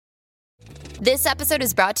This episode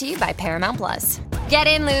is brought to you by Paramount Plus. Get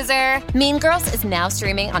in, loser! Mean Girls is now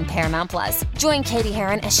streaming on Paramount Plus. Join Katie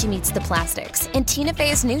Heron as she meets the plastics in Tina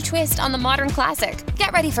Fey's new twist on the modern classic.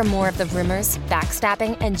 Get ready for more of the rumors,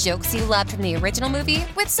 backstabbing, and jokes you loved from the original movie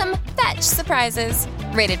with some fetch surprises.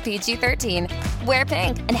 Rated PG-13. Wear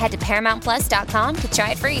pink and head to ParamountPlus.com to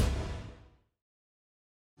try it free.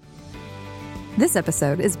 This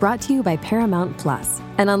episode is brought to you by Paramount Plus.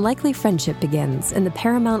 An unlikely friendship begins in the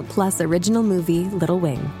Paramount Plus original movie Little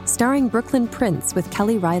Wing, starring Brooklyn Prince with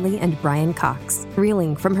Kelly Riley and Brian Cox.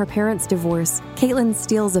 Reeling from her parents' divorce, Caitlin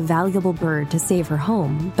steals a valuable bird to save her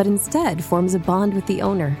home, but instead forms a bond with the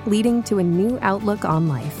owner, leading to a new outlook on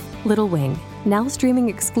life. Little Wing, now streaming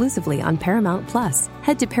exclusively on Paramount Plus.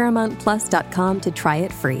 Head to ParamountPlus.com to try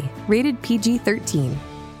it free. Rated PG-13.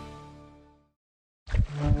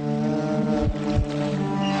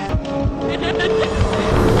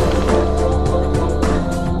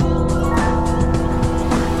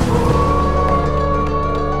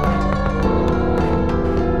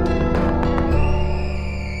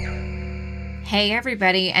 Hey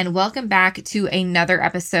everybody, and welcome back to another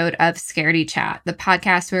episode of Scaredy Chat, the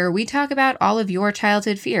podcast where we talk about all of your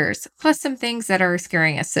childhood fears, plus some things that are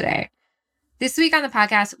scaring us today. This week on the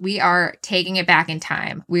podcast, we are taking it back in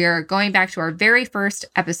time. We are going back to our very first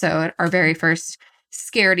episode, our very first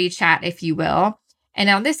Scaredy Chat, if you will. And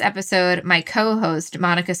on this episode, my co-host,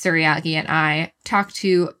 Monica Suriagi, and I talked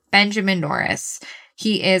to Benjamin Norris.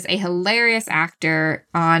 He is a hilarious actor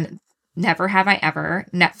on Never Have I Ever,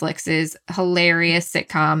 Netflix's hilarious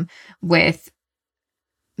sitcom with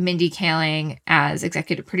Mindy Kaling as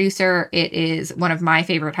executive producer. It is one of my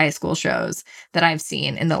favorite high school shows that I've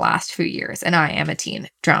seen in the last few years, and I am a teen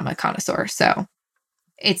drama connoisseur, so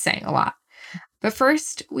it's saying a lot. But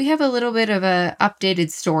first, we have a little bit of an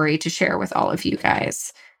updated story to share with all of you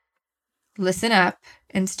guys. Listen up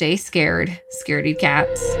and stay scared, scaredy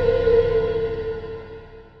cats.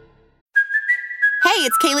 Hey,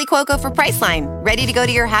 it's Kaylee Cuoco for Priceline. Ready to go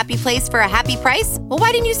to your happy place for a happy price? Well,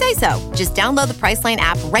 why didn't you say so? Just download the Priceline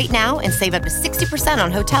app right now and save up to 60%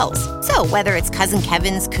 on hotels. So whether it's Cousin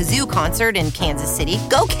Kevin's Kazoo Concert in Kansas City,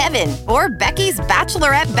 go Kevin, or Becky's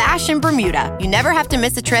Bachelorette Bash in Bermuda, you never have to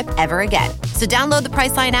miss a trip ever again. So download the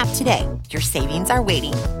Priceline app today. Your savings are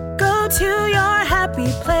waiting. Go to your happy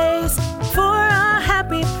place for a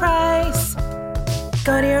happy price.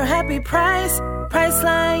 Go to your happy price,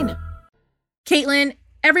 Priceline. Caitlin,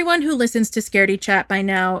 everyone who listens to Scaredy Chat by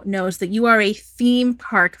now knows that you are a theme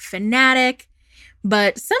park fanatic,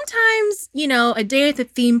 but sometimes, a day at the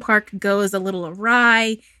theme park goes a little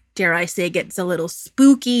awry, dare I say gets a little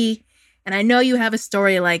spooky, and I know you have a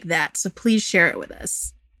story like that, so please share it with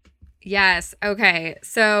us. Yes. Okay.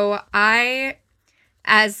 So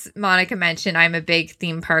as Monica mentioned, I'm a big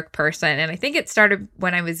theme park person, and I think it started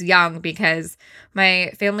when I was young because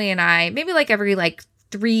my family and I, maybe every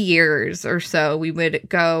 3 years or so, we would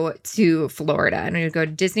go to Florida and we would go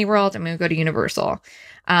to Disney World and we would go to Universal.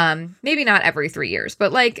 Maybe not every 3 years,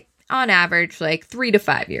 but on average, 3 to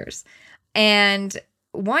 5 years. And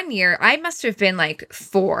one year, I must have been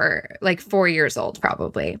 4 years old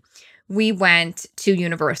probably. We went to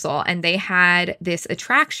Universal and they had this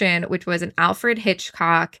attraction, which was an Alfred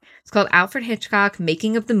Hitchcock. It's called Alfred Hitchcock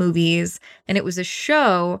Making of the Movies. And it was a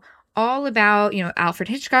show all about, Alfred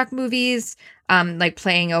Hitchcock movies,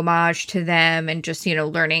 playing homage to them and just,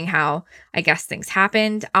 learning how, I guess, things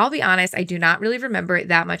happened. I'll be honest, I do not really remember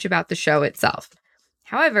that much about the show itself.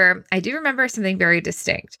 However, I do remember something very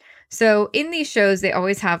distinct. So in these shows, they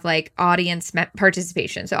always have audience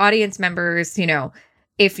participation. So audience members,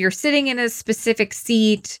 if you're sitting in a specific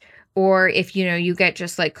seat or if, you get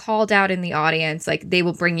just called out in the audience, they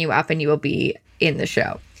will bring you up and you will be in the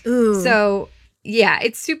show. Ooh. So yeah,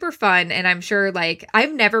 it's super fun. And I'm sure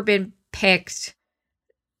I've never been picked.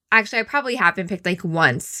 Actually, I probably have been picked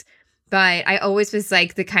once, but I always was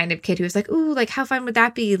the kind of kid who was ooh, how fun would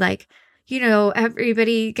that be?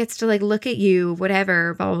 Everybody gets to look at you,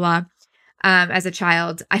 whatever, blah, blah, blah. As a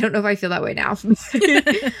child, I don't know if I feel that way now.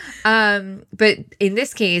 But in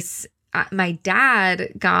this case, my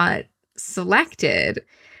dad got selected.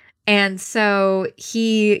 And so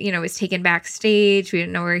he, was taken backstage. We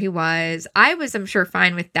didn't know where he was. I was, I'm sure,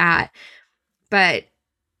 fine with that. But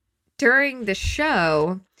during the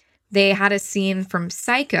show, they had a scene from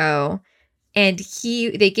Psycho, and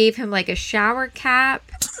they gave him a shower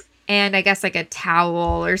cap and I guess a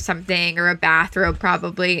towel or something, or a bathrobe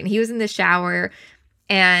probably. And he was in the shower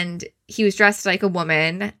and he was dressed like a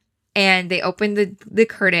woman, and they opened the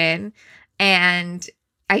curtain, and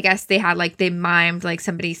I guess they had they mimed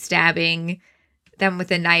somebody stabbing them with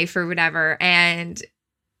a knife or whatever. And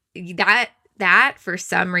that that for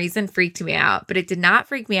some reason freaked me out, but it did not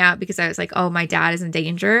freak me out because I was like, oh, my dad is in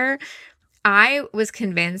danger. I was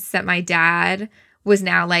convinced that my dad was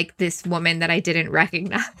now like this woman that I didn't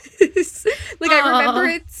recognize. Like, I remember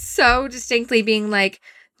it so distinctly being like,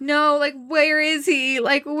 no, like, where is he?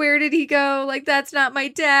 Like, where did he go? Like, that's not my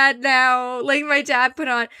dad now. Like, my dad put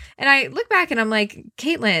on, and I look back and I'm like,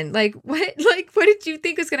 Caitlin, like, what did you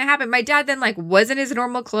think was going to happen? My dad then like wasn't his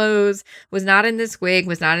normal clothes, was not in this wig,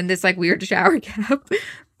 was not in this like weird shower cap.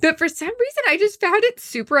 But for some reason, I just found it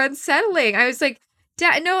super unsettling. I was like,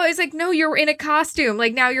 Dad, no, I was like, no, you're in a costume.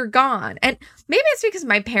 Like, now you're gone. And maybe it's because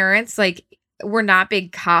my parents, like, were not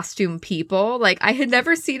big costume people. Like, I had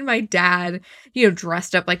never seen my dad,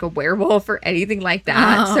 dressed up like a werewolf or anything like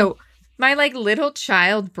that. Oh. So my like little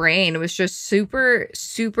child brain was just super,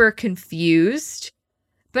 super confused.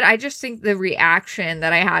 But I just think the reaction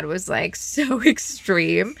that I had was like so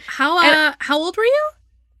extreme. How old were you?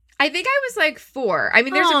 I think I was like 4. I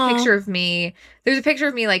mean, there's a picture of me. There's a picture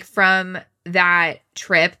of me like from that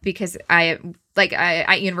trip because I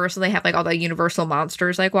at Universal, they have like all the Universal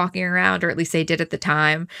monsters like walking around, or at least they did at the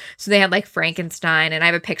time. So they had like Frankenstein, and I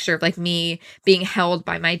have a picture of like me being held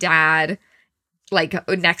by my dad like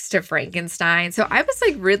next to Frankenstein. So I was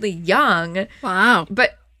like really young. Wow.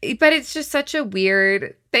 But it's just such a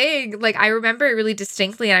weird thing. Like, I remember it really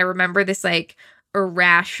distinctly, and I remember this like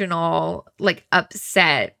irrational, like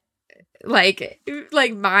upset like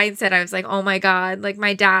mindset. I was like, oh my God, like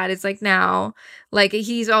my dad is like now, like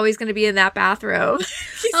he's always going to be in that bathrobe.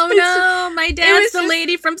 Oh no, my dad's the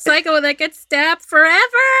lady from Psycho that gets stabbed forever.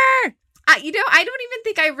 I don't even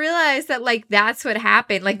think I realized that like that's what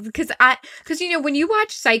happened. Like, because when you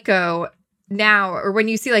watch Psycho now, or when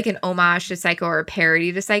you see like an homage to Psycho or a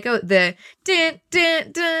parody to Psycho, the dun,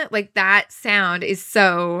 dun, dun, like that sound is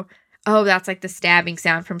so, oh, that's like the stabbing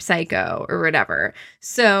sound from Psycho or whatever.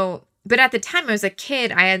 So, but at the time I was a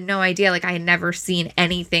kid, I had no idea. Like, I had never seen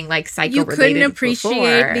anything like Psycho You related couldn't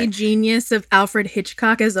appreciate the genius of Alfred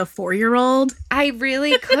Hitchcock as a 4-year-old. I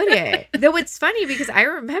really couldn't. Though it's funny because I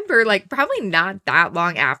remember like probably not that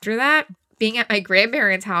long after that being at my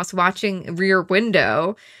grandparents' house watching Rear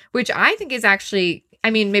Window, which I think is actually, I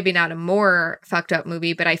mean, maybe not a more fucked up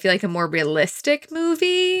movie, but I feel like a more realistic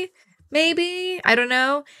movie, maybe. I don't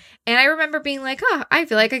know. And I remember being like, oh, I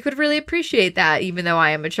feel like I could really appreciate that, even though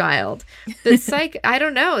I am a child. It's like, I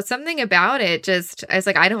don't know, something about it just, I was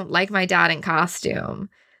like, I don't like my dad in costume.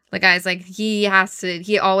 Like, I was like, he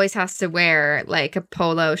always has to wear like a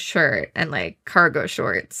polo shirt and like cargo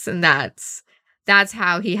shorts. And that's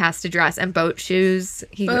how he has to dress. And boat shoes.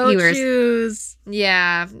 He wears shoes.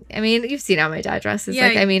 Yeah. I mean, you've seen how my dad dresses. Yeah,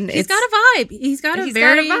 like, I mean, he's got a vibe. He's got a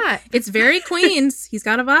vibe. It's very Queens. He's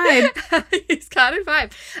got a vibe. He's got a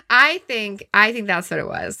vibe. I think that's what it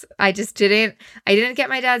was. I didn't get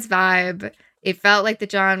my dad's vibe. It felt like the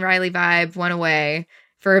John Riley vibe went away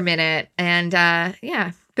for a minute. And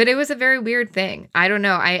yeah, but it was a very weird thing. I don't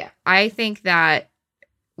know. I think that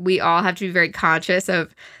we all have to be very conscious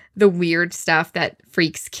of the weird stuff that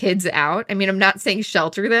freaks kids out. I mean, I'm not saying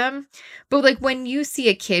shelter them, but like when you see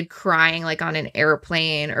a kid crying like on an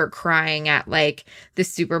airplane or crying at like the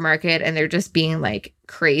supermarket and they're just being like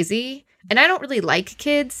crazy. And I don't really like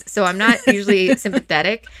kids, so I'm not usually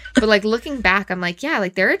sympathetic, but like looking back, I'm like, yeah,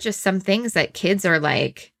 like there are just some things that kids are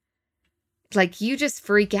like you just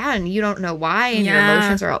freak out and you don't know why, and your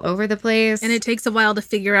emotions are all over the place. And it takes a while to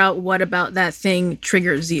figure out what about that thing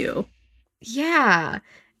triggers you. Yeah.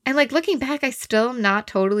 And like looking back, I still am not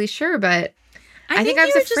totally sure, but I think I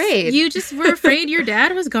was afraid. You just were afraid your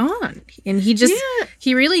dad was gone. And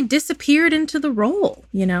he really disappeared into the role,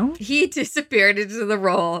 you know? He disappeared into the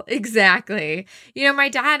role. Exactly. You know, my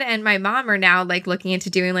dad and my mom are now like looking into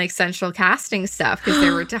doing like central casting stuff because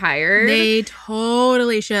they're retired. They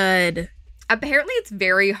totally should. Apparently it's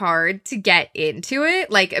very hard to get into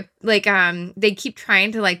it. Like they keep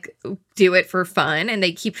trying to like do it for fun, and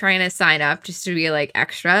they keep trying to sign up just to be like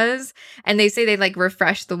extras. And they say they like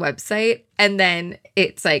refresh the website, and then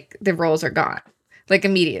it's like the roles are gone like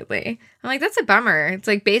immediately. I'm like, that's a bummer. It's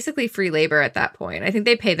like basically free labor at that point. I think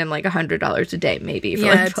they pay them like $100 a day maybe for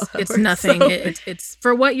like 12 it's hours, nothing. So. It's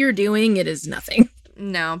for what you're doing, it is nothing.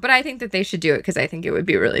 No, but I think that they should do it because I think it would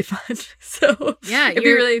be really fun. So yeah, it'd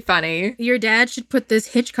be really funny. Your dad should put this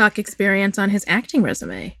Hitchcock experience on his acting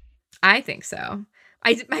resume. I think so.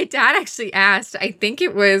 My dad actually asked, I think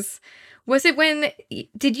it was it when,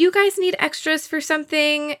 did you guys need extras for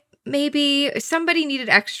something? Maybe somebody needed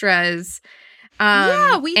extras.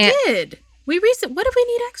 Yeah, we did. What did we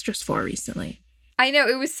need extras for recently? I know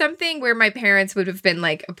it was something where my parents would have been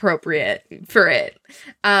like appropriate for it.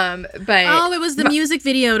 But it was the music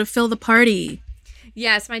video to Fill the Party.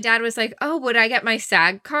 Yes, my dad was like, "Oh, would I get my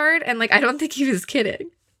SAG card?" And like, I don't think he was kidding.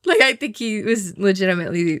 Like, I think he was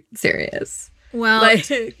legitimately serious. Well, Like,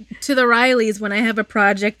 to the Rileys, when I have a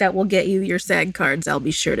project that will get you your SAG cards, I'll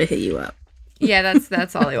be sure to hit you up. yeah,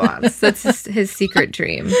 that's all he wants. That's his secret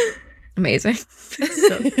dream. Amazing.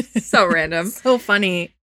 So random. So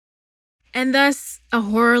funny. And thus, a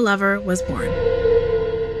horror lover was born.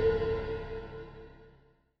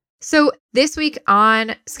 So this week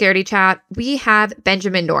on Scaredy Chat, we have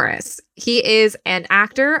Benjamin Norris. He is an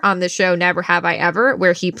actor on the show Never Have I Ever,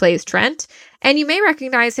 where he plays Trent. And you may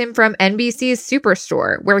recognize him from NBC's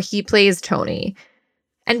Superstore, where he plays Tony.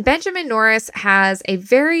 And Benjamin Norris has a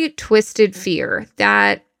very twisted fear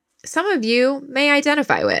that some of you may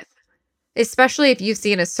identify with, especially if you've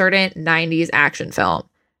seen a certain 90s action film.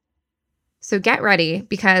 So get ready,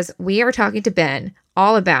 because we are talking to Ben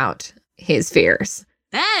all about his fears.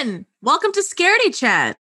 Ben, welcome to Scaredy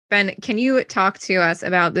Chat. Ben, can you talk to us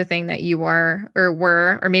about the thing that you were,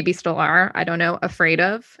 or maybe still are, I don't know, afraid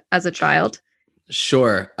of as a child?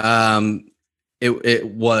 Sure. It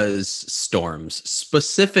was storms,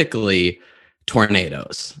 specifically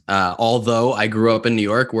tornadoes. Although I grew up in New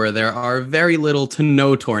York, where there are very little to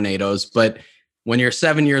no tornadoes, but when you're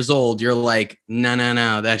 7 years old, you're like, no,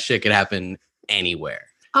 that shit could happen anywhere.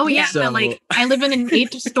 Oh yeah, So- like I live in an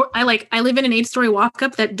 8-story walk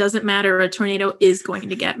up that doesn't matter. A tornado is going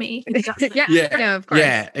to get me. It doesn't. Yeah. No, of course.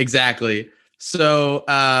 Yeah, exactly. So,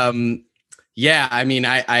 yeah, I mean,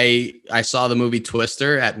 I saw the movie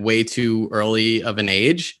Twister at way too early of an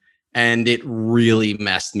age, and it really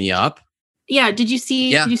messed me up. Yeah. Did you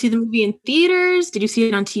see the movie in theaters? Did you see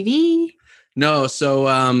it on TV? No,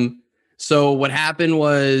 so what happened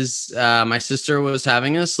was my sister was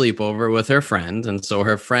having a sleepover with her friend, and so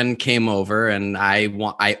her friend came over, and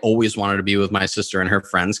I always wanted to be with my sister and her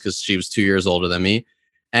friends because she was 2 years older than me,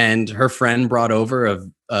 and her friend brought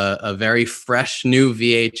over a very fresh new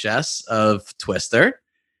VHS of Twister,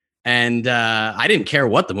 and I didn't care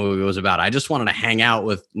what the movie was about. I just wanted to hang out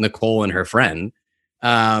with Nicole and her friend.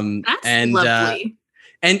 That's lovely.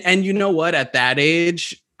 And you know what? At that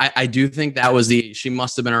age, I do think that was she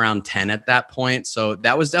must have been around 10 at that point. So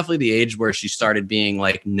that was definitely the age where she started being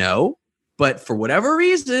like, no. But for whatever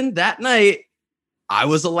reason, that night, I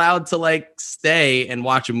was allowed to like stay and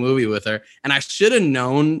watch a movie with her. And I should have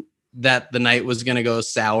known that the night was going to go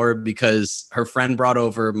sour because her friend brought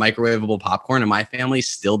over microwavable popcorn and my family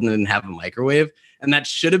still didn't have a microwave. And that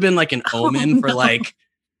should have been like an omen for like,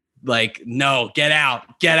 no, get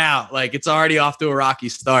out. Like it's already off to a rocky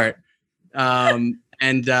start.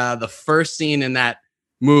 And the first scene in that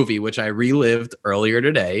movie, which I relived earlier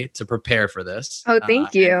today to prepare for this. Oh,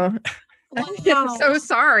 thank you. I'm so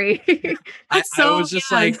sorry. I was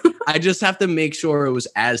just like, I just have to make sure it was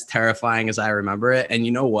as terrifying as I remember it. And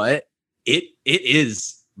you know what? It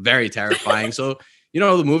is very terrifying. So,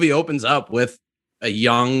 the movie opens up with a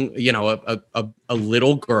young, a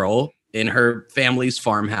little girl in her family's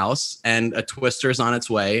farmhouse, and a Twister's on its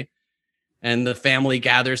way. And the family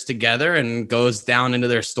gathers together and goes down into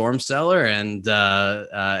their storm cellar, and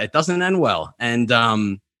it doesn't end well. And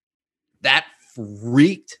that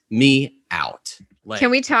freaked me out. Like, Can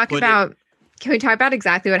we talk about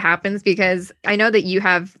exactly what happens? Because I know that you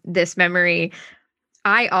have this memory.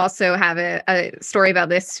 I also have a story about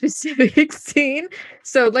this specific scene.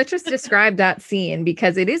 So let's just describe that scene,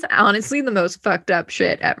 because it is honestly the most fucked up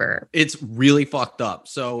shit ever. It's really fucked up.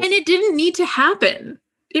 So, And it didn't need to happen.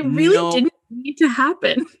 It really didn't need to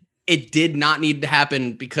happen. It did not need to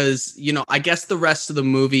happen because, I guess the rest of the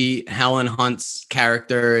movie, Helen Hunt's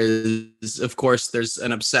character is, of course, there's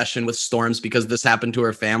an obsession with storms because this happened to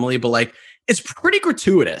her family, but like, it's pretty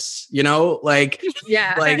gratuitous, like,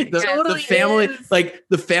 Yeah. like the Totally family, is. like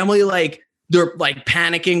the family, like they're like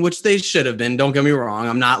panicking, which they should have been. Don't get me wrong.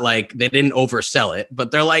 I'm not like, they didn't oversell it,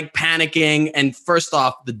 but they're like panicking. And first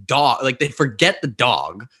off, the dog, like they forget the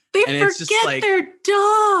dog. They And it's just forget like, their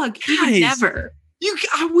dog. You would guys, never.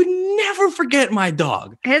 I would never forget my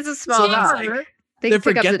dog. It's a small So dog. that's like- They They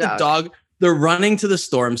pick up forget the dog. They're running to the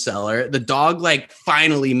storm cellar. The dog like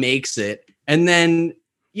finally makes it. And then,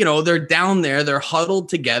 they're down there, they're huddled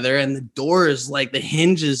together, and the doors, like the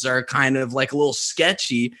hinges are kind of like a little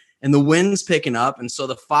sketchy, and the wind's picking up. And so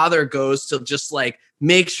the father goes to just like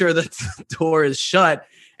make sure that the door is shut.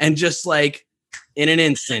 And just like in an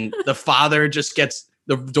instant,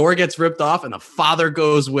 the door gets ripped off and the father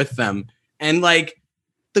goes with them. And like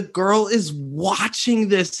the girl is watching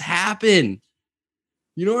this happen.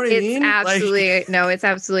 You know what I mean? It's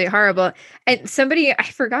absolutely horrible. And somebody, I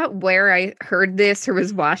forgot where I heard this or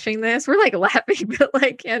was watching this. We're like laughing, but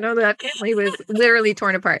like, that family was literally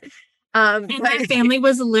torn apart. And my family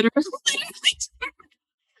was literally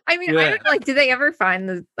I mean, I don't like, did they ever find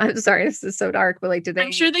the, I'm sorry, this is so dark, but like, did they?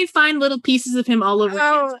 I'm sure they find little pieces of him all over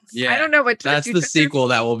Oh, Kansas. Yeah, I don't know what to That's do. the sequel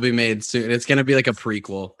that will be made soon. It's gonna be like a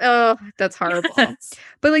prequel. Oh, that's horrible. Yes.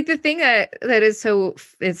 But like the thing that is so,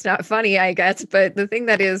 it's not funny, I guess, but the thing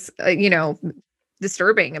that is,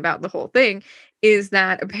 disturbing about the whole thing is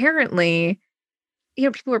that apparently,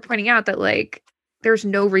 people were pointing out that like there's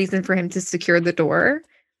no reason for him to secure the door.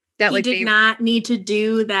 That He like did not need to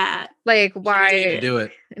do that. like To why do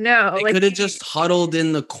it. no They like could have just huddled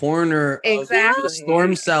in the corner of Exactly. the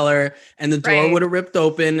storm cellar, and the door Right. would have ripped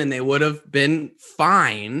open, and they would have been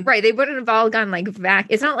fine. right, they wouldn't have all gone like back.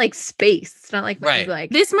 It's not like space. It's not like when you, Right. like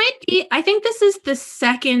This might be, I think this is the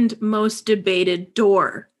second most debated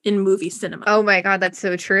door in movie cinema. oh my god, that's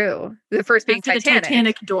so true. The first being After the Titanic.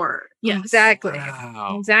 Titanic door. Yes. Exactly.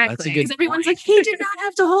 Wow. Exactly. That's a good Because everyone's point. like, he did not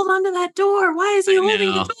have to hold on to that door. Why is he I holding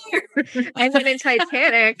know. the door? And then in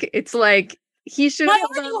Titanic, it's like he should. Why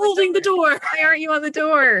are you holding the door? Why aren't you on the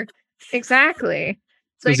door? Exactly.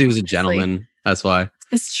 It's Because like, he was a honestly, gentleman. That's why.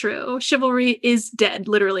 It's true. Chivalry is dead,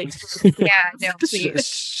 literally. Yeah, no, please.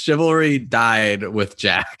 Chivalry died with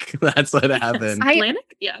Jack. That's what happened.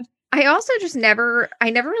 Atlantic? Yeah. I also just never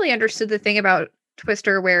really understood the thing about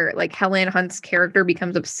Twister where like Helen Hunt's character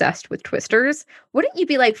becomes obsessed with Twisters. Wouldn't you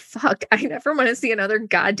be like, fuck, I never want to see another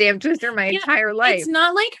goddamn Twister my Yeah, entire life? It's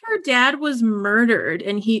not like her dad was murdered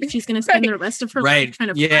and she's going to spend the rest of her Right. life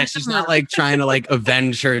trying to Yeah, find she's the not murderer. like trying to like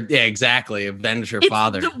avenge her. Yeah, exactly. Avenge her It's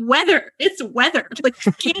father. the weather. It's weather. Like,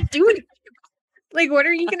 you can't do it. Like, what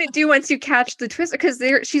are you gonna do once you catch the Twister? Because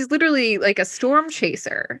she's literally like a storm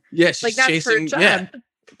chaser. Yeah, she's Like that's chasing. her job. Yeah.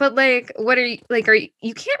 But like, what are you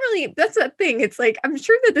can't really, that's the thing. It's like, I'm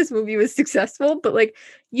sure that this movie was successful, but like,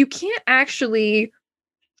 you can't actually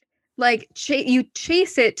like, you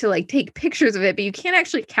chase it to like take pictures of it, but you can't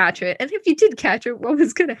actually catch it. And if you did catch it, what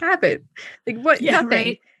was going to happen? Like what? Yeah, Nothing.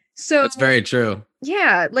 right. So That's very true.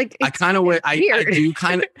 yeah, like I kind of wish. I weird.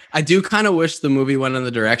 do kind of wish the movie went in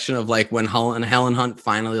the direction of like when Helen Hunt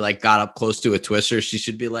finally like got up close to a Twister, she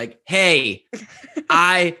should be like, "Hey,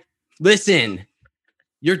 listen,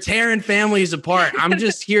 you're tearing families apart. I'm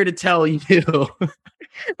just here to tell you."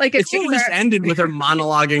 like It if should have just ended with her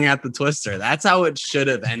monologuing at the Twister. That's how it should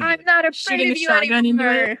have ended. I'm not afraid Shooting of a you shotgun into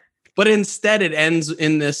anymore. it. But instead, it ends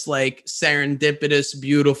in this like serendipitous,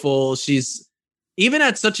 beautiful. She's even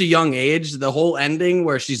at such a young age. The whole ending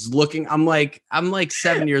where she's looking. I'm like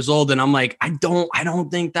 7 years old, and I'm like, I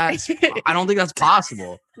don't think that's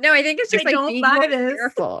possible. No, I think it's just I like don't being buy more this.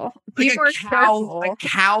 careful. Like Be more careful. a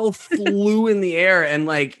cow flew in the air, and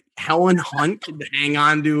like Helen Hunt could hang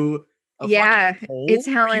on to. A Yeah, fucking pole? it's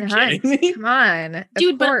Are Helen you Hunt. kidding me? Come on, of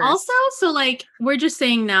Dude, but course. also, so like, we're just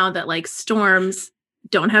saying now that like storms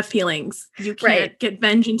don't have feelings. You can't Right. get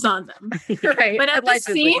vengeance on them. right? But at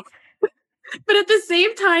allegedly. the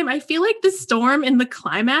same time, I feel like the storm in the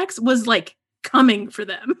climax was like coming for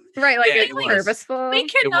them. right, like Yeah, it's it was. purposeful. They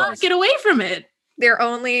cannot was. get away from it. Their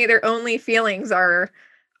only feelings are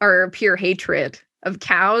pure hatred of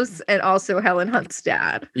cows and also Helen Hunt's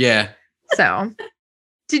dad. Yeah. So,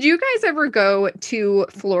 did you guys ever go to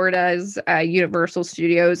Florida's Universal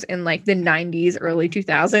Studios in like the 90s, early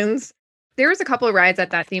 2000s? There was a couple of rides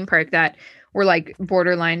at that theme park that were like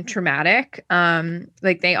borderline traumatic.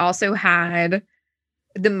 Like they also had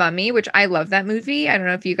The Mummy, which I love that movie. I don't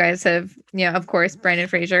know if you guys have, of course, Brendan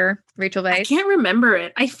Fraser, Rachel I Weisz, can't remember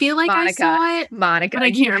it. I feel like Monica. I saw it. Monica. but I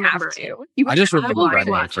you can't have remember to. You I just have remember will to.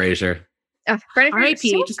 Brendan rewatch it. Fraser. Brendan Fraser R.I.P.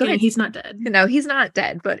 is so Just kidding. good. He's not dead. No, he's not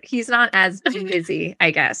dead, but he's not as busy, I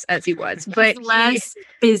guess, as he was. But He's less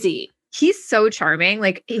busy. he's so charming.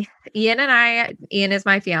 Like Ian is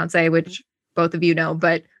my fiance, which both of you know,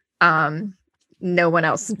 but no one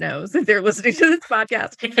else knows if they're listening to this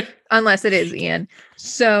podcast, unless it is Ian.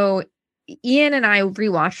 So Ian and I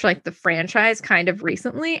rewatched like the franchise kind of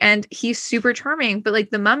recently, and he's super charming. But like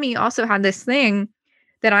The Mummy also had this thing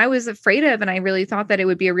that I was afraid of, and I really thought that it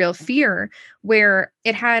would be a real fear, where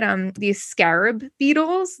it had these scarab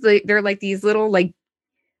beetles. They're like these little like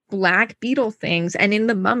black beetle things, and in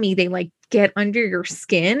The Mummy they like get under your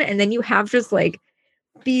skin, and then you have just like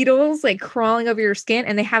beetles like crawling over your skin,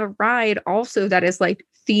 and they have a ride also that is like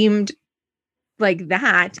themed like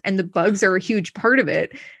that, and the bugs are a huge part of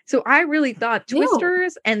it. So I really thought Ew.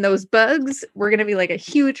 Twisters and those bugs were going to be like a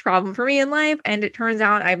huge problem for me in life, and it turns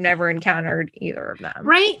out I've never encountered either of them.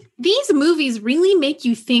 Right? These movies really make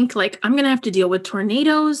you think like I'm going to have to deal with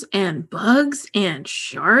tornadoes and bugs and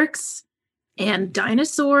sharks and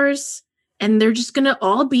dinosaurs, and they're just going to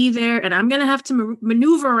all be there, and I'm going to have to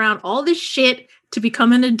maneuver around all this shit to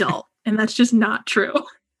become an adult. And that's just not true.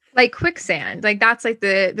 Like quicksand, like that's like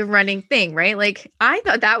the running thing, right? Like I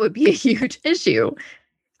thought that would be a huge issue.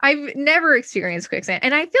 I've never experienced quicksand.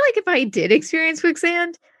 And I feel like if I did experience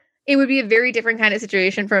quicksand, it would be a very different kind of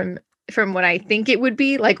situation from what I think it would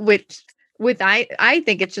be. Like I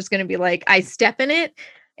think it's just going to be like I step in it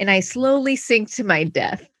and I slowly sink to my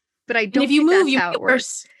death. But I don't And if you think move, that's you how get it works.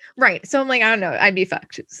 worse. Right. So I'm like, I don't know. I'd be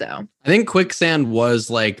fucked. So I think quicksand was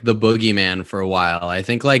like the boogeyman for a while. I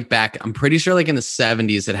think like back, I'm pretty sure like in the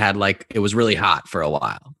 70s, it was really hot for a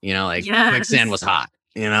while. You know, like Yes. quicksand was hot.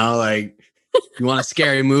 You know, like you want a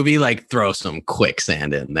scary movie, like throw some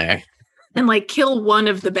quicksand in there. And like kill one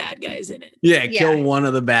of the bad guys in it. Yeah, kill one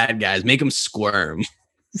of the bad guys, make them squirm.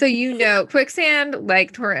 So, quicksand,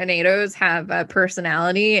 like tornadoes, have a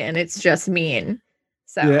personality and it's just mean.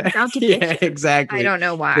 So, yeah, exactly. I don't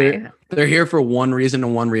know why. They're here for one reason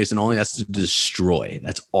and one reason only. That's to destroy.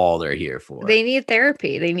 That's all they're here for. They need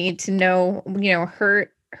therapy. They need to know,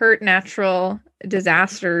 hurt natural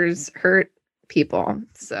disasters, hurt people.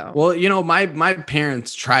 So, well, my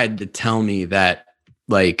parents tried to tell me that,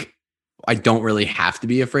 like, I don't really have to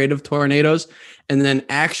be afraid of tornadoes. And then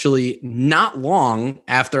actually not long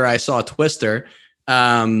after I saw Twister,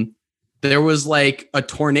 there was like a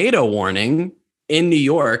tornado warning in New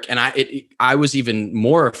York. And I was even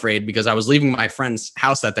more afraid because I was leaving my friend's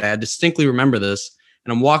house that day. I distinctly remember this.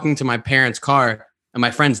 And I'm walking to my parents' car and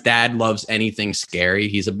my friend's dad loves anything scary.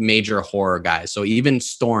 He's a major horror guy. So even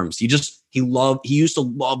storms, he used to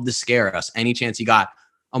love to scare us any chance he got.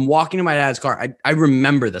 I'm walking to my dad's car. I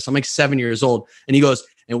remember this. I'm like 7 years old. And he goes,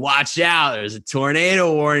 and watch out, there's a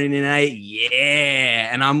tornado warning tonight.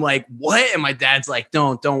 Yeah. And I'm like, what? And my dad's like,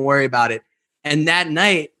 don't worry about it. And that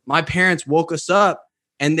night, my parents woke us up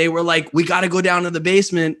and they were like, we got to go down to the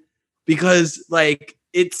basement because like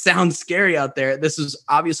it sounds scary out there. This is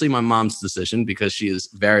obviously my mom's decision because she is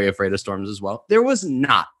very afraid of storms as well. There was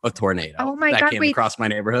not a tornado that came across my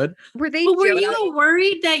neighborhood. Were they? But were you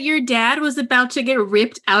worried that your dad was about to get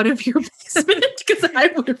ripped out of your basement? Because I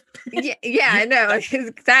would have. Yeah, I know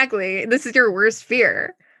exactly. This is your worst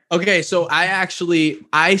fear. Okay, so I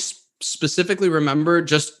specifically remember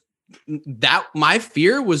just that my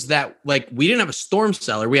fear was that like we didn't have a storm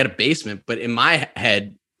cellar, we had a basement, but in my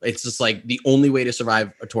head, it's just like the only way to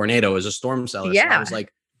survive a tornado is a storm cellar. Yeah. So I was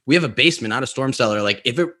like, we have a basement, not a storm cellar. Like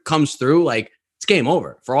if it comes through, like it's game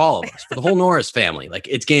over for all of us, for the whole Norris family. Like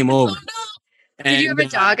it's game over. Did you have a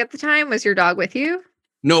dog at the time? Was your dog with you?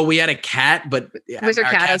 No, we had a cat, but was your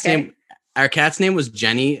cat okay? Our cat's name was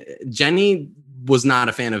Jenny. Jenny was not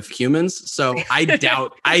a fan of humans, so I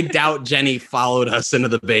doubt Jenny followed us into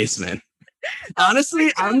the basement.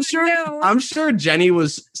 Honestly, I'm sure Jenny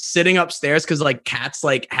was sitting upstairs because like cats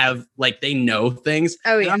like have like they know things.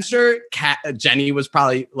 Oh yeah. And I'm sure Jenny was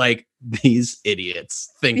probably like, these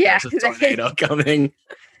idiots think there's a tornado coming.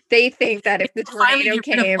 They think that if the tornado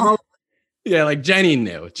came. Yeah, like Jenny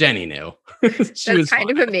knew. She was kind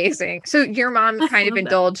of amazing. So your mom kind of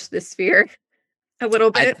indulged this fear a little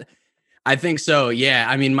bit. I think so. Yeah.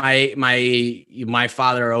 I mean, my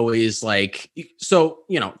father always like, so,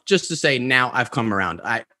 just to say now I've come around.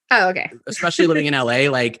 Okay. Especially living in LA,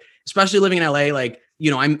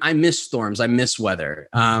 I miss storms. I miss weather.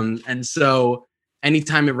 And so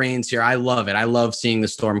anytime it rains here, I love it. I love seeing the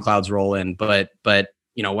storm clouds roll in, but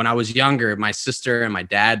when I was younger, my sister and my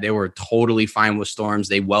dad, they were totally fine with storms.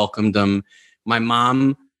 They welcomed them. My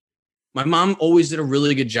mom always did a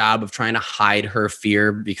really good job of trying to hide her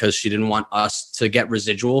fear because she didn't want us to get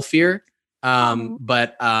residual fear.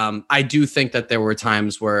 But I do think that there were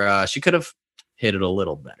times where she could have hit it a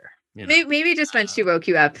little better. Maybe just when she woke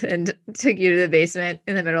you up and took you to the basement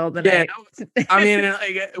in the middle of the night. I mean,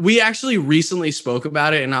 we actually recently spoke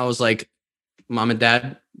about it and I was like, Mom and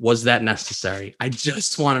Dad, was that necessary? I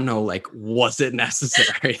just want to know, like, was it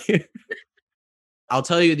necessary? I'll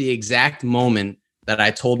tell you the exact moment that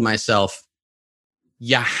I told myself,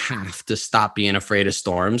 you have to stop being afraid of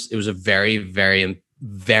storms. It was a very, very,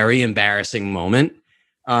 very embarrassing moment.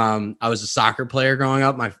 I was a soccer player growing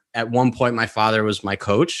up. At one point, my father was my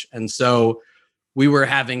coach. And so we were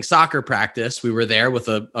having soccer practice. We were there with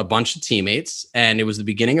a bunch of teammates and it was the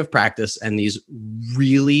beginning of practice. And these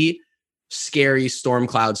really scary storm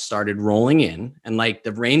clouds started rolling in and like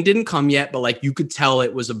the rain didn't come yet, but like you could tell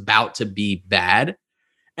it was about to be bad.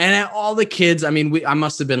 And all the kids, I mean, I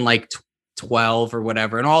must have been like 12 or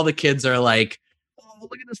whatever. And all the kids are like, oh,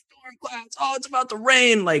 look at the storm clouds. Oh, it's about to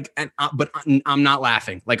rain. Like, but I'm not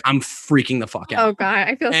laughing. Like I'm freaking the fuck out. Oh God.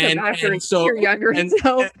 I feel so bad for your younger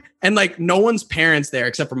self. And like no one's parents there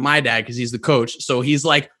except for my dad, cause he's the coach. So he's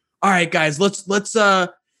like, all right, guys, let's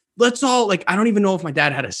all like, I don't even know if my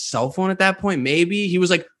dad had a cell phone at that point. Maybe he was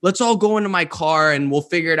like, let's all go into my car and we'll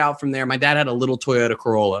figure it out from there. My dad had a little Toyota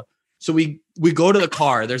Corolla. So we go to the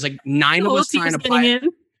car. There's like 9 of us trying to buy it.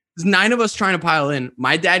 There's 9 of us trying to pile in.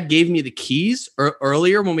 My dad gave me the keys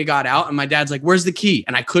earlier when we got out, and my dad's like, "Where's the key?"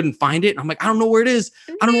 And I couldn't find it. And I'm like, "I don't know where it is.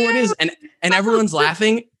 I don't know where it is." And everyone's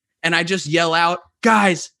laughing, and I just yell out,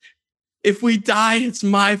 "Guys, if we die, it's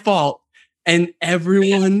my fault." And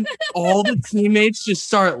everyone, all the teammates just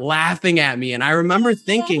start laughing at me. And I remember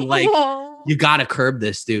thinking, like, you gotta curb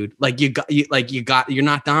this, dude. Like you're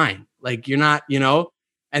not dying. Like you're not,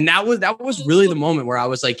 And that was really the moment where I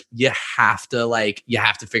was like, you have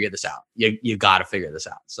to figure this out. You got to figure this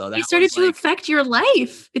out. So that it started to affect your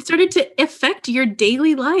life. It started to affect your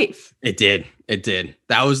daily life. It did.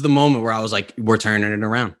 That was the moment where I was like, we're turning it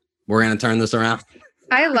around. We're going to turn this around.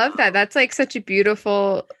 I love that. That's like such a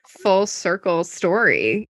beautiful full circle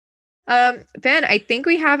story. Ben, I think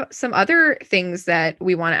we have some other things that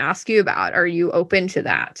we want to ask you about. Are you open to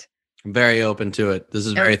that? I'm very open to it. This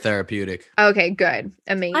is very therapeutic. Okay, good.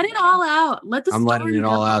 Amazing. Let it all out. I'm letting it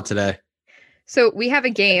all out today. So we have a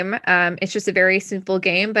game. It's just a very simple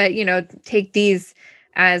game, but take these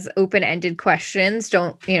as open-ended questions.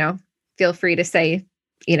 Don't, feel free to say,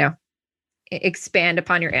 expand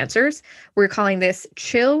upon your answers. We're calling this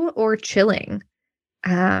chill or chilling.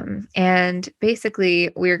 And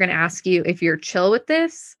basically we're going to ask you if you're chill with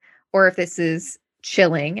this or if this is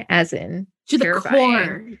chilling as in to the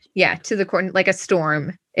core. Yeah, to the core, like a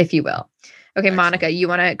storm, if you will. Okay, excellent. Monica, you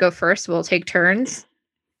want to go first? We'll take turns.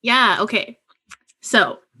 Yeah, okay.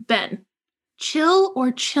 So, Ben, chill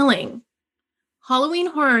or chilling? Halloween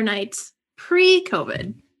Horror Nights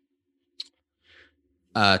pre-COVID.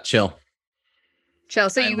 Chill. Chill.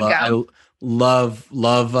 So you would go. I love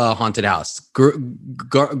haunted house.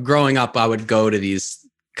 Growing up, I would go to these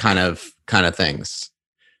kind of things.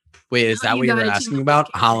 Wait, is that what you were asking about?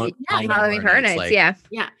 Halloween Horror Nights, like,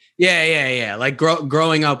 yeah. Like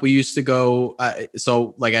growing up, we used to go.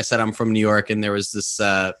 So, like I said, I'm from New York, and there was this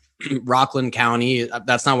Rockland County.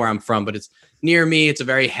 That's not where I'm from, but it's near me. It's a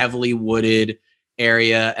very heavily wooded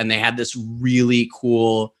area, and they had this really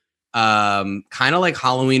cool, kind of like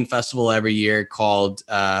Halloween festival every year called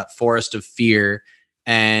Forest of Fear.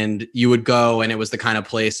 And you would go, and it was the kind of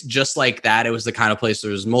place just like that. It was the kind of place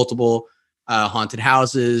there was multiple haunted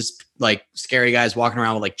houses, like scary guys walking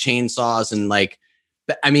around with like chainsaws and like,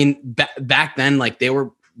 I mean, back then, like they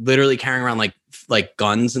were literally carrying around like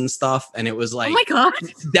guns and stuff, and it was like, oh my god,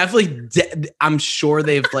 definitely. I'm sure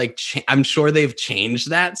they've I'm sure they've changed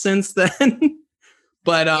that since then.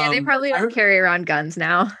 But they probably don't carry around guns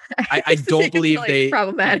now. I don't believe they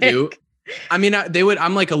problematic. Do. I mean, they would.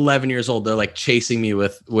 I'm like 11 years old. They're like chasing me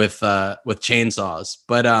with chainsaws.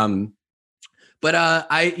 But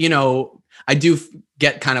I do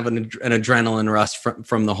get kind of an adrenaline rush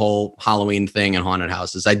from the whole Halloween thing and haunted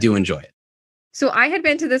houses. I do enjoy it. So I had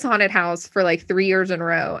been to this haunted house for like 3 years in a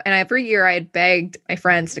row. And every year I had begged my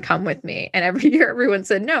friends to come with me. And every year everyone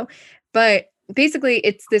said no. But basically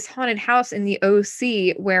it's this haunted house in the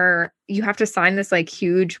OC where you have to sign this like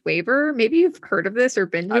huge waiver. Maybe you've heard of this or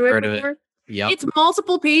been to it before. Yep. It's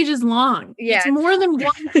multiple pages long. Yeah. It's more than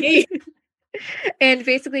one page. And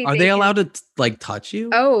basically, are they allowed to like touch you?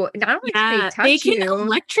 Oh, not only do they touch you, they can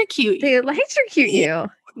electrocute you. They electrocute you.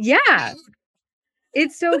 Yeah,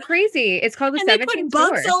 it's so crazy. It's called the 17th Floor.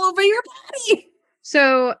 Bugs all over your body.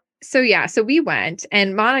 So we went,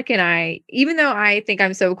 and Monica and I, even though I think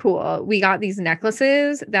I'm so cool, we got these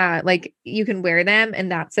necklaces that like you can wear them,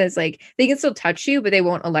 and that says like they can still touch you, but they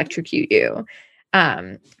won't electrocute you.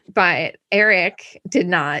 But Eric did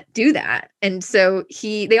not do that. And so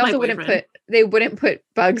they also wouldn't put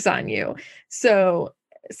bugs on you. So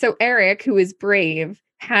Eric, who is brave,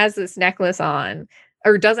 has this necklace on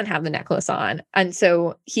or doesn't have the necklace on. And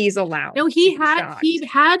so he's allowed. No, he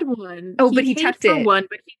had one. Oh, but he tucked it. One,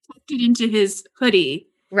 but he tucked it into his hoodie.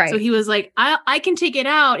 Right. So he was like, I can take it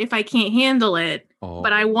out if I can't handle it,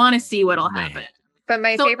 but I want to see what'll happen. But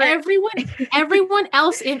my favorite, everyone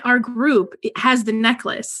else in our group has the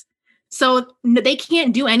necklace, so they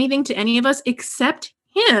can't do anything to any of us except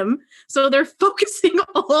him. So they're focusing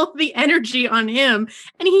all the energy on him,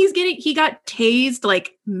 and he got tased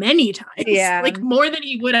like many times, like more than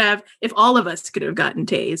he would have if all of us could have gotten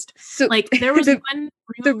tased. So like there was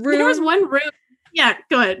there was one room. Yeah,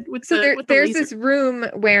 go ahead. There's this room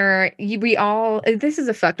where this is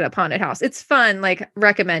a fucked up haunted house. It's fun, like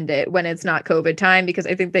recommend it when it's not COVID time, because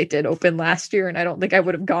I think they did open last year and I don't think I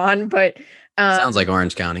would have gone, but sounds like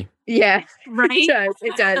Orange County. Yeah, right.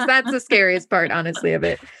 It does. That's the scariest part, honestly, of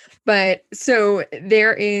it. But so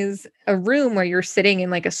there is a room where you're sitting in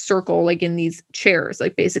like a circle, like in these chairs,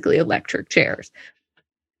 like basically electric chairs.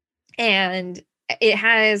 And it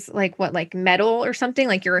has like what, like metal or something,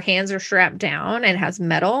 like your hands are strapped down and it has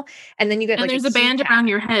metal. And then you get And like there's a band keypad. around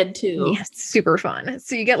your head too. Yeah, it's super fun.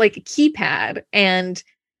 So you get like a keypad and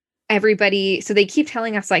so they keep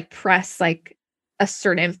telling us like press like a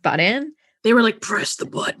certain button. They were like, press the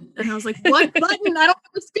button. And I was like, what button? I don't know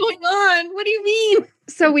what's going on. What do you mean?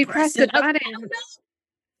 So we press the it. I was button like, "Oh, no."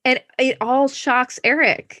 and it all shocks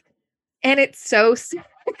Eric. And it's so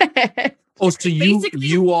sad. Oh, so Basically-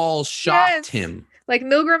 you all shocked Yes. him. Like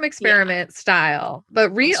Milgram experiment style, but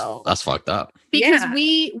real. That's fucked up. Because Yeah.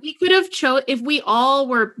 we could have if we all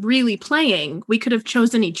were really playing, we could have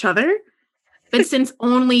chosen each other. But since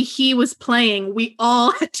only he was playing, we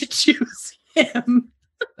all had to choose him.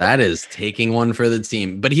 That is taking one for the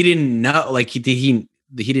team. But he didn't know. Like he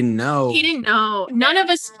didn't know. He didn't know. None of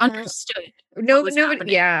us understood. No, was nobody,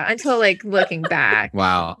 happening. yeah, until like looking back.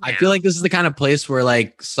 Wow. I Yeah. feel like this is the kind of place where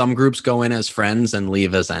like some groups go in as friends and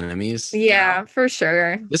leave as enemies. Yeah, for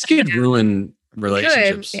sure. This could Yeah. ruin Good,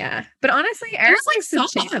 relationships. yeah. But honestly, Eric was, like, was the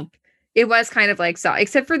soft. champ. It was kind of like so,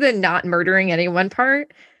 except for the not murdering anyone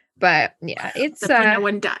part. But yeah, it's That's when no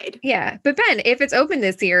one died. yeah. But Ben, if it's open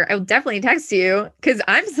this year, I'll definitely text you because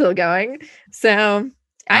I'm still going. So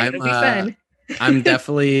I think it'll be fun. I'm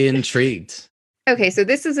definitely intrigued. Okay, so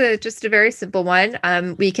this is just a very simple one.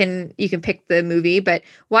 You can pick the movie, but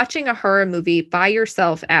watching a horror movie by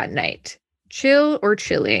yourself at night, chill or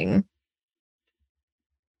chilling?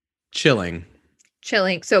 Chilling.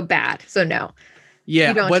 Chilling, so bad. So no. Yeah,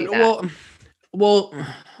 You don't but do that. well,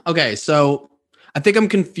 okay. So I think I'm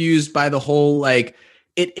confused by the whole like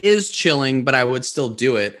it is chilling, but I would still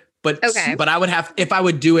do it. But Okay. but I would have if I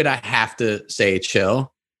would do it, I have to say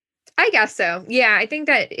chill. I guess so. Yeah, I think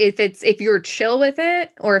that if you're chill with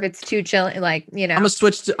it, or if it's too chill, like I'm gonna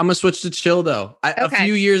switch to chill though. A Okay.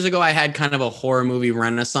 few years ago, I had kind of a horror movie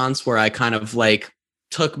renaissance where I kind of like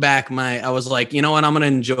took back I was like, you know what, I'm gonna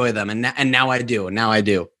enjoy them, and now I do. Now I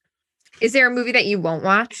do. Is there a movie that you won't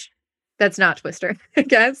watch? That's not Twister, I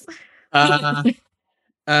guess. Uh,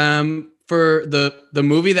 for the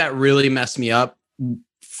movie that really messed me up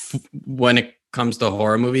when it comes to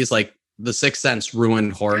horror movies, like The Sixth Sense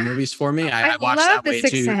ruined horror movies for me. I watched love that The way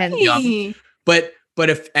Sixth too Sense. young. But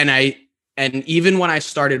even when I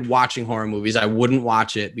started watching horror movies, I wouldn't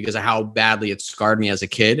watch it because of how badly it scarred me as a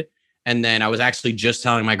kid. And then I was actually just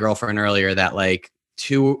telling my girlfriend earlier that like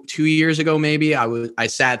two years ago, maybe I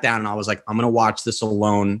sat down and I was like, I'm gonna watch this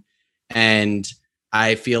alone. And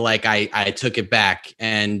I feel like I took it back,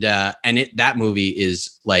 and that movie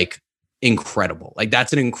is like incredible. Like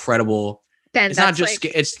that's an incredible. Ben, It's not that's just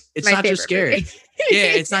like it's my not just favorite scary. movie. Yeah,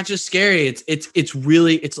 it's not just scary. It's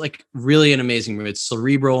really an amazing movie. It's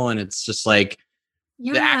cerebral and it's just like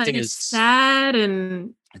Yeah, the acting and is it's sad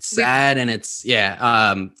and it's sad and it's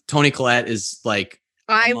Toni Collette is like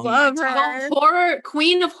I among love my her. horror,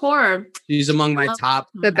 queen of horror. she's among my Love top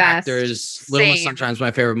The best. actors. Little Miss Same. Sunshine's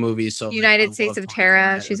my favorite movie. So like, I United love States of Toni Terra.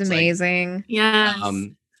 Collette. She's It's like, amazing. Yeah.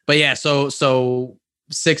 but yeah, so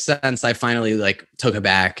Sixth Sense, I finally like took it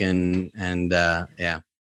back and yeah.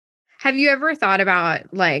 Have you ever thought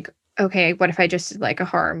about like, okay, what if I just did like a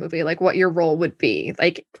horror movie? Like what your role would be?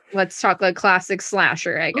 Like, let's talk like classic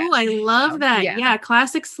slasher, I guess. Oh, I love that. Yeah. Yeah.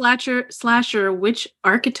 Classic slasher. Which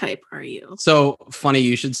archetype are you? So funny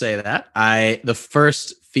you should say that. The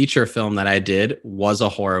first feature film that I did was a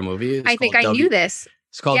horror movie. It's I think called I knew this.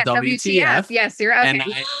 It's called Yes, WTF. Yes, you're okay. And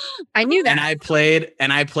I knew that. and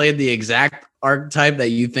I played the exact archetype that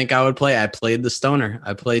you think I would play. I played the stoner.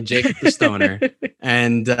 I played Jacob the stoner.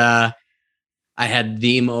 And I had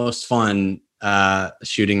the most fun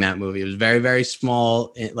shooting that movie. It was very, very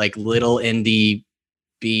small, like little indie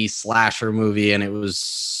B slasher movie, and it was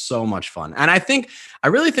so much fun. And I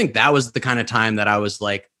really think that was the kind of time that I was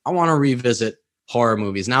like, I want to revisit horror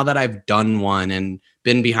movies. Now that I've done one and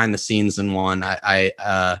been behind the scenes in one, I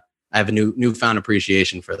have a newfound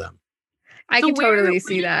appreciation for them. I So can totally where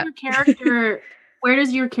see does that. your character, where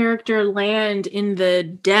does your character land in the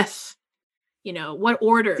death? You know, what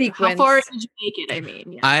order? Sequence. How far did you make it? I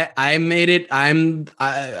mean, yeah. I made it. I'm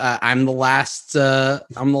the last.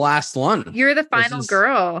 I'm the last one. You're the final is-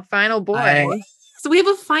 girl, final boy. So we have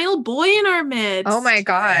a final boy in our midst. Oh my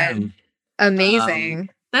god. Um, Amazing.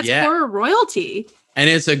 That's yeah. horror royalty. and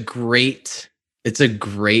it's a great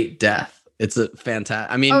death. It's a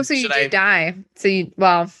fantastic. I mean, Oh, so you should do I- die. So you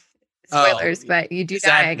spoilers, Oh, but you do is die,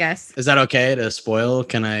 that- I guess. Is that okay to spoil?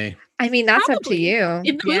 Can I? I mean, that's up to Probably. you.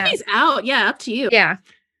 If the Yeah. movie's out, yeah, up to you. Yeah.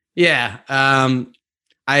 Yeah.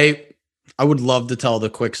 I would love to tell the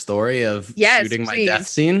quick story of Yes, shooting my please. death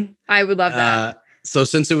scene. I would love that. So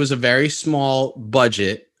since it was a very small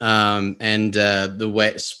budget, and the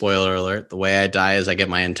way, spoiler alert, the way I die is I get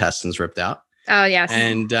my intestines ripped out. Oh, yes.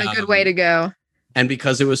 And a good way to go. And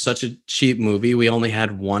because it was such a cheap movie, we only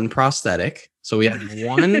had one prosthetic. So we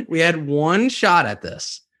had one shot at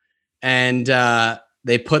this. And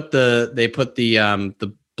they put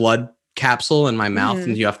the blood capsule in my mouth,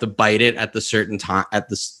 and you have to bite it at the certain time at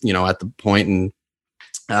the point.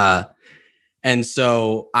 And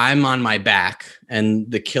so I'm on my back and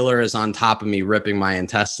the killer is on top of me, ripping my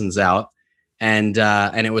intestines out. And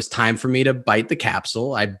it was time for me to bite the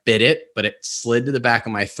capsule. I bit it, but it slid to the back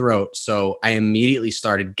of my throat. So I immediately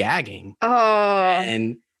started gagging. Oh,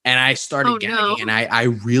 and I started gagging, and I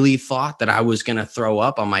really thought that I was going to throw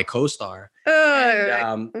up on my co-star.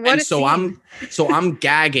 I'm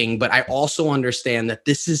gagging, but I also understand that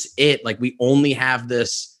this is it. Like, we only have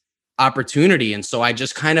this opportunity. And so I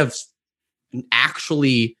just kind of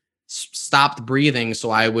actually stopped breathing. So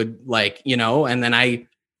I would and then I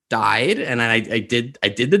died, and I did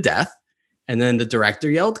the death, and then the director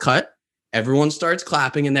yelled cut. Everyone starts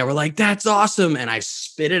clapping, and they were like, "That's awesome!" And I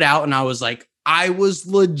spit it out, and I was like, I was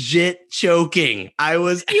legit choking.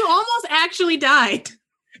 You almost actually died.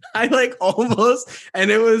 I almost,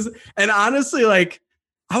 and honestly,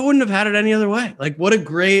 I wouldn't have had it any other way. What a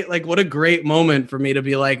great moment for me to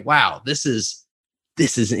be like, wow, this is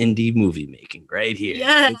indie movie making right here.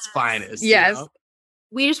 Yes. It's finest. Yes.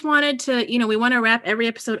 We just wanted to, we want to wrap every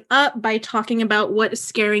episode up by talking about what is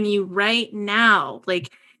scaring you right now.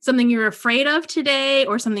 Like something you're afraid of today,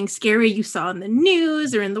 or something scary you saw in the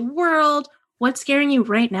news or in the world. What's scaring you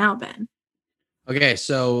right now, Ben? Okay,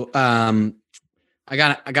 so I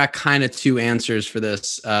got kind of two answers for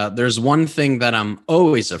this. There's one thing that I'm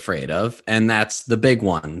always afraid of, and that's the big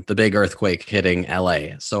one, the big earthquake hitting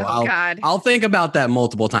LA. So I'll think about that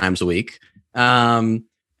multiple times a week.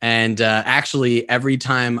 And actually, every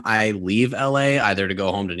time I leave LA, either to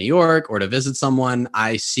go home to New York or to visit someone,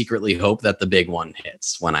 I secretly hope that the big one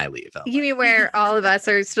hits when I leave LA. You mean where all of us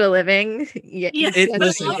are still living? Yeah.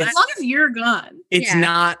 As long as you're gone. It's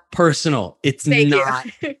not personal. It's not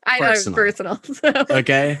I know it's personal. So.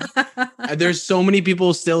 Okay. There's so many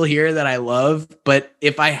people still here that I love, but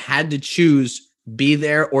if I had to choose be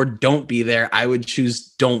there or don't be there, I would choose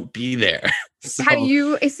don't be there. So,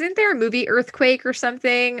 isn't there a movie Earthquake or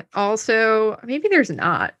something? Also, maybe there's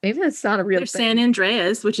not. Maybe that's not a real thing. San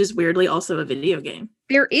Andreas, which is weirdly also a video game.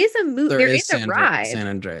 There is a movie. There is a ride. San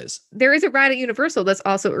Andreas. There is a ride at Universal that's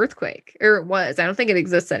also Earthquake, or it was. I don't think it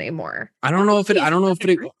exists anymore. I don't know if it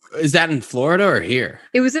is that in Florida or here.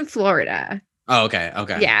 It was in Florida. Oh, okay.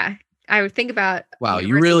 Yeah. I would think about. Wow,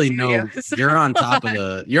 you really know. You're on top of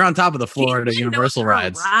the Florida Universal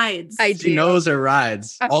rides. I do. She knows her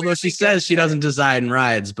rides. Although she says she doesn't design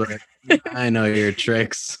rides, but I know your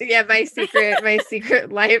tricks. Yeah, my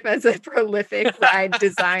secret life as a prolific ride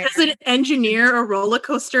designer. As an engineer, a roller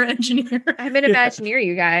coaster engineer. I'm an Imagineer,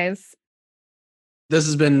 you guys. This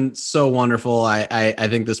has been so wonderful. I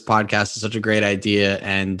think this podcast is such a great idea,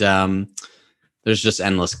 and there's just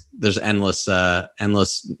endless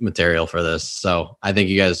material for this. So I think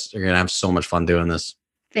you guys are going to have so much fun doing this.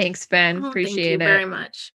 Thanks, Ben. Appreciate it very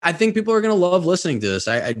much. I think people are going to love listening to this.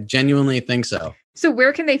 I genuinely think so. So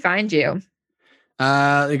where can they find you?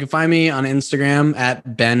 You can find me on Instagram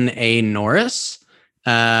at Ben A. Norris.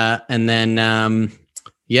 And then,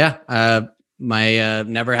 my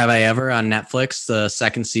Never Have I Ever on Netflix, the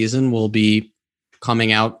second season will be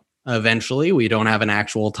coming out eventually. We don't have an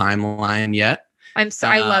actual timeline yet. I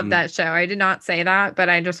love that show. I did not say that, but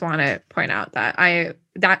I just want to point out that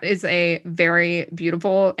that is a very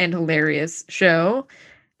beautiful and hilarious show,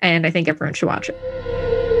 and I think everyone should watch it.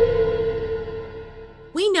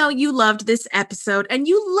 We know you loved this episode and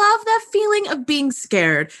you love that feeling of being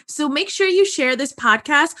scared. So make sure you share this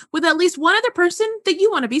podcast with at least one other person that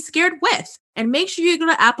you want to be scared with. And make sure you go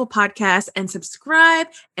to Apple Podcasts and subscribe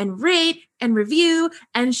and rate and review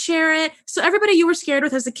and share it so everybody you were scared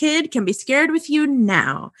with as a kid can be scared with you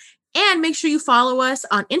now. And make sure you follow us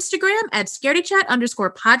on Instagram at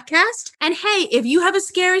scaredychat_podcast. And hey, if you have a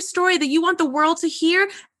scary story that you want the world to hear,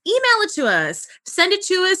 email it to us. Send it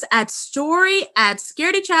to us at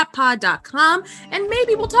story@scaredychatpod.com, and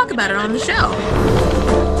maybe we'll talk about it on the show.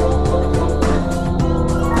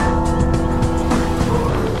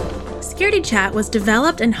 Scaredy Chat was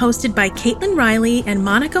developed and hosted by Caitlin Riley and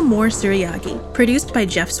Monica Moore-Suryagi. Produced by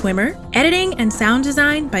Jeff Swimmer. Editing and sound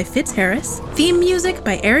design by Fitz Harris. Theme music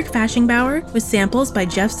by Eric Fashingbauer with samples by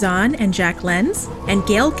Jeff Zahn and Jack Lenz. And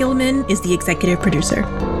Gail Gilman is the executive producer.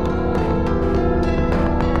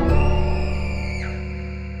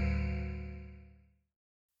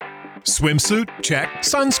 Swimsuit? Check.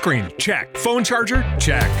 Sunscreen? Check. Phone charger?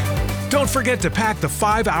 Check. Don't forget to pack the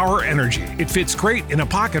 5-Hour Energy. It fits great in a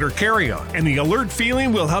pocket or carry-on, and the alert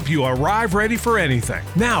feeling will help you arrive ready for anything.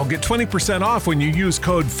 Now get 20% off when you use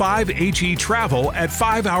code 5HETRAVEL at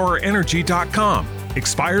 5hourenergy.com.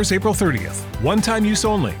 Expires April 30th. One-time use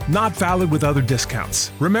only. Not valid with other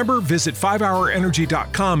discounts. Remember, visit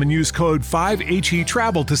 5hourenergy.com and use code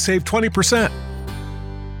 5HETRAVEL to save 20%.